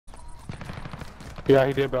Yeah,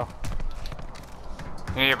 he did, bro.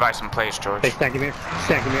 You need to buy some plates, George. Hey, Stanky Mirror.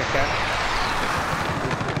 Stanky Mirror, cat.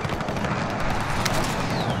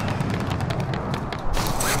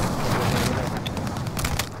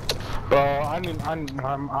 Bro, I'm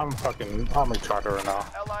retarded right now.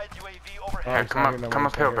 Allied UAV overhead. Here, come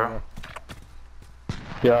up here, bro.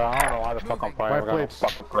 Yeah, I don't know why the fuck I'm playing. My I got no plates.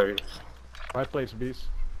 fucking plates. My plates, beast.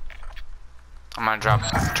 I'm gonna drop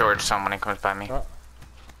George some when he comes by me. Oh.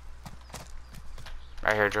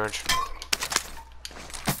 Right here, George.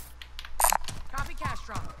 Copy cash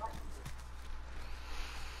drop.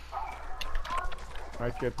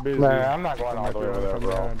 Might get busy. Man, I'm not going all the way over there,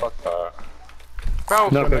 bro. Fuck that. Bro,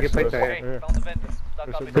 No, go next get to plates us. right here. Yeah. Found the vendors. Stock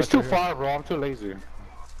There's up a in bunch It's too right here. far, bro. I'm too lazy.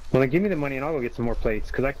 Well, then give me the money and I'll go get some more plates,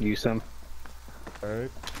 because I can use some.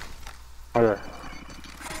 Alright. Okay.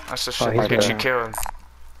 that's the Oh, shit he's that gets you there. killed.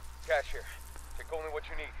 Cash here. Take only what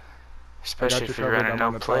you need. Especially you if you're covered, running I'm no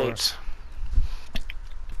on the tower. plates.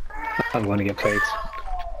 I'm going to get plates.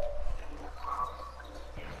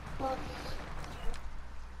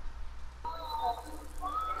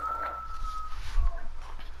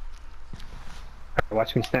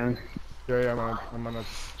 Watch me stand. Yeah, I'm on a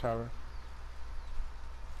tower.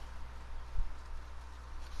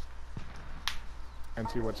 And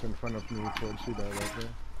see what's in front of me towards you there, right there.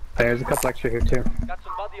 There's a couple extra here too. Got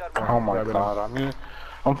some body armor. Oh my Grab it god, I mean,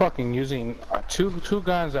 I'm fucking using two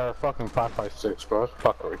guns that are fucking 5.56, bro. It's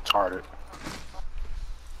fucking retarded.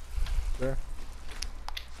 There.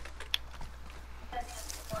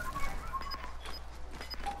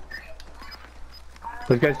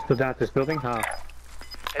 Those guys still down at this building? Huh?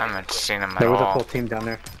 I haven't seen him at There was a all. full team down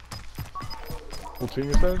there. Full team,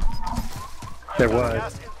 you said? There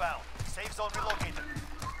Gas was. inbound. Safe zone relocated.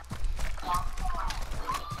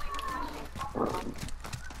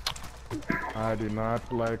 I do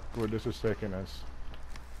not like where this is taking us.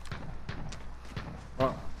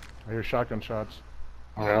 Oh, I hear shotgun shots.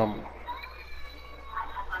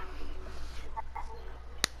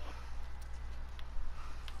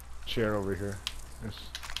 Chair over here. Yes.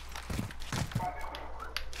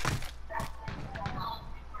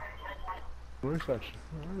 Where's that?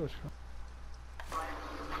 Where's that?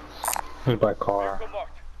 He's by car. Vehicle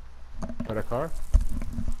marked. Got a car?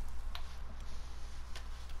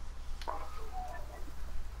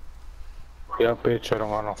 Yeah, bitch, I don't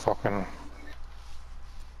want no fucking.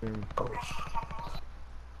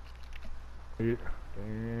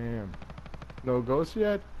 Damn. No ghost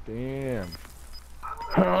yet? Damn.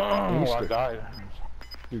 Oh, I Gangster. died.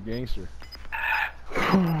 You gangster.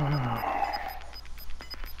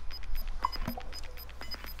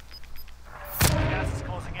 Gas is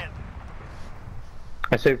closing in.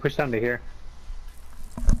 I say push down to here.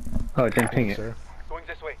 Oh, it didn't ping it. Sir. Going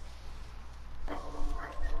this way.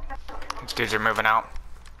 These dudes are moving out.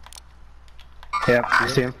 Yep, I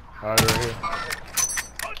see him. Alright, right here.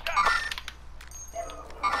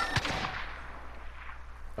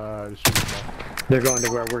 This should be fine. They're going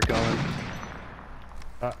to where we're going.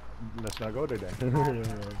 Let's not go there then.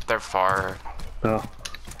 They're far. Oh,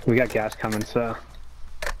 we got gas coming, so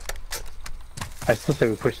I still say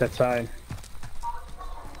we push that side.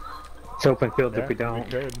 It's open field if we don't.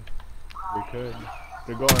 We could. We could.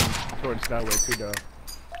 They're going towards that way too, though.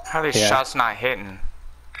 How are these Yeah. shots not hitting?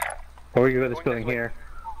 Or we can go to this building here.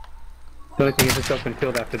 The only thing is it's open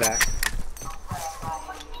field after that.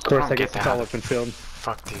 Of course, don't I guess get it's that. all open field.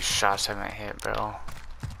 Fuck, these shots haven't hit, bro.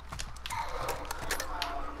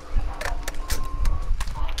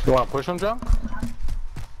 You wanna push him, Joe?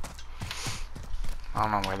 I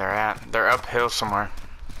don't know where they're at. They're uphill somewhere.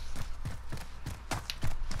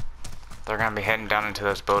 They're gonna be heading down into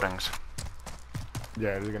those buildings.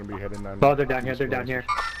 Yeah, they're gonna be heading down. Oh, they're down here. They're down here.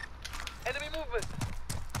 Enemy movement.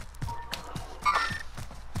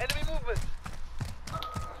 Enemy movement.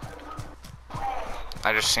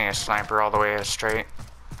 I just seen a sniper all the way straight.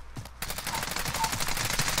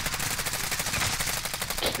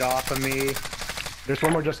 Get off of me. There's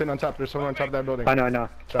one more just in on top. There's someone on top of that building. I know, I know.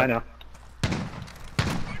 I know.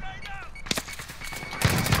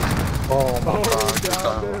 Oh my Oh, god.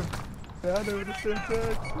 down there. Down there with the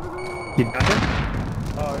syntax. You got it?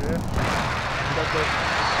 Oh, yeah.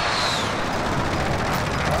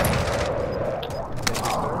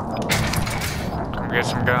 Come get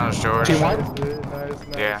some guns, George. Team They white? Nice,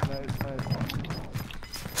 nice, Yeah. nice.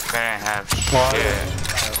 didn't have Well,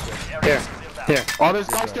 shit. Here. Here. Oh, there's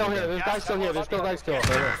guys still here. There's guys still here. There's still guys still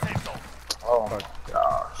here. Oh my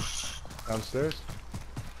gosh. Downstairs?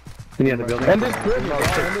 In the other building. In this building, bro.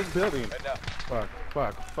 In this building.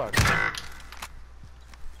 Fuck.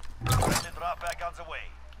 Friendly drop back on the way.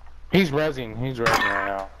 He's rezzing. He's rezzing right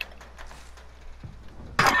now.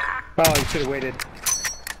 Oh, you should have waited.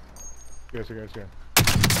 Yes, you guys here.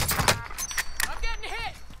 I'm getting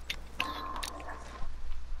hit.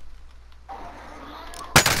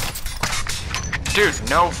 Dude,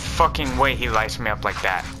 no fucking way he lights me up like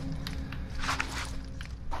that.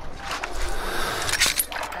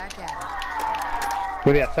 Back at it.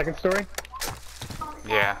 What are you at, second story?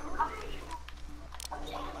 Yeah.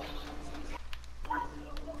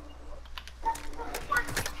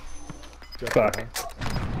 Just Fuck.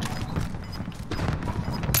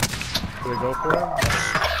 Did they go for him?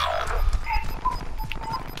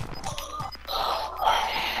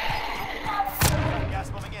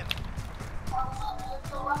 Gas moving in.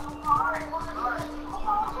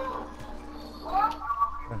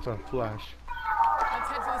 That's a flash. Let's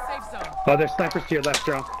head for the safe zone. Oh, there's snipers to your left,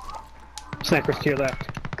 Joe. Snipers to your left.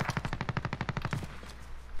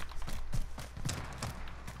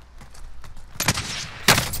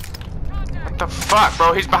 What the fuck,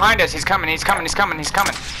 bro? He's behind us. He's coming. He's coming. He's coming. He's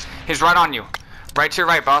coming. He's right on you. Right to your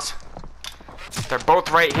right, boss. They're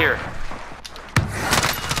both right here.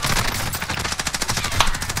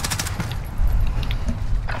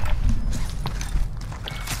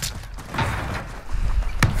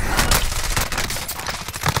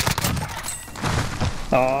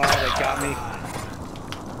 Oh, they got me.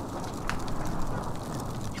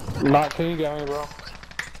 Not till you got me, bro.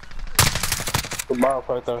 The bar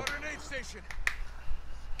right there.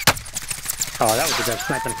 Oh, that was a guy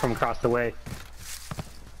sniping from across the way.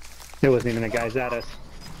 There wasn't even a guys at us.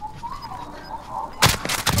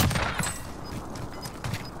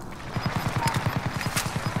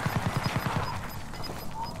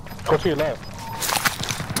 Go to your left.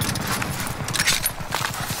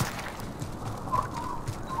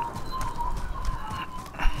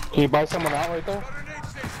 Can you buy someone out right there?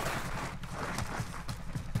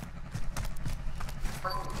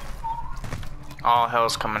 All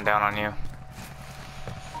hell's coming down on you.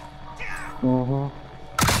 Mm-hmm.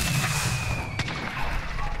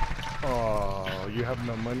 Oh, you have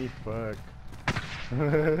no money? Fuck.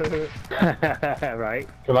 Right?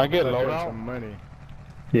 Can I get Better low get out? some money.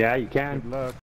 Yeah, you can. Good luck.